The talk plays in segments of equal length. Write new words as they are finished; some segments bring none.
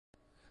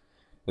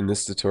In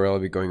this tutorial, I'll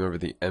be going over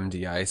the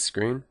MDI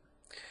screen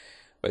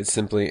by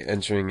simply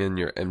entering in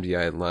your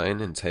MDI line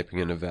and typing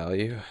in a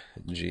value,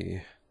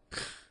 G0,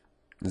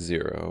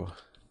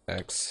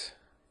 X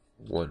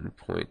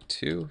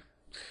 1.2,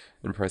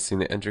 and pressing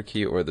the Enter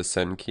key or the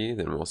Send key,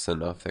 then we'll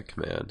send off that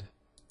command.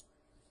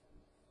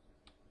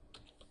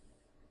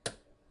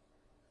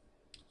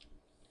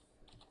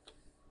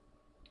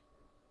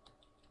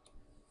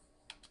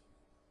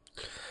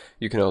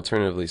 You can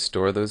alternatively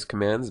store those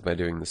commands by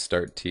doing the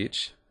Start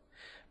Teach.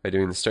 By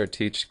doing the Start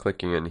Teach,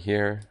 clicking in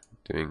here,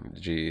 doing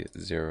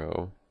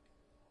G0.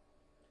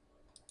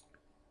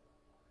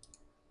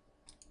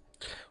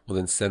 We'll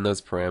then send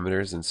those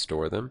parameters and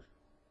store them.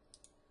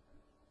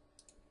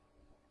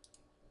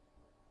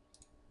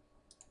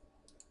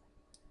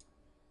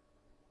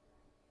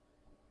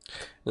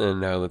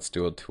 And now let's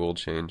do a tool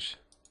change.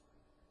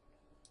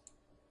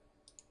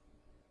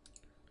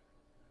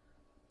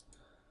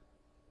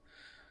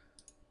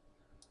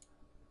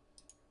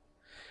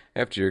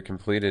 After you're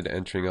completed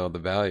entering all the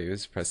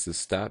values, press the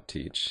Stop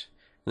Teach,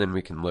 and then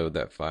we can load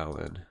that file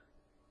in.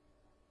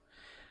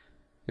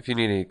 If you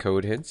need any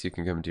code hints, you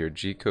can come to your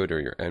G code or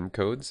your N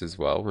codes as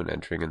well when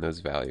entering in those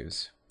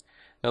values.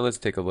 Now let's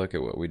take a look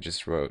at what we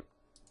just wrote.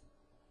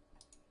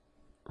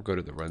 We'll go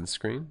to the Run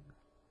screen.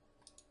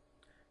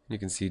 You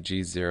can see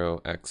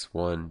G0,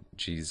 X1,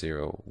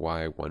 G0,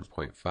 Y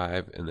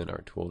 1.5, and then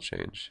our tool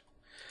change.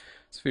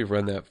 So if we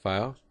run that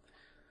file,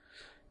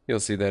 you'll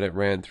see that it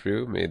ran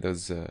through, made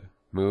those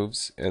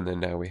moves, and then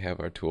now we have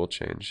our tool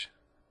change.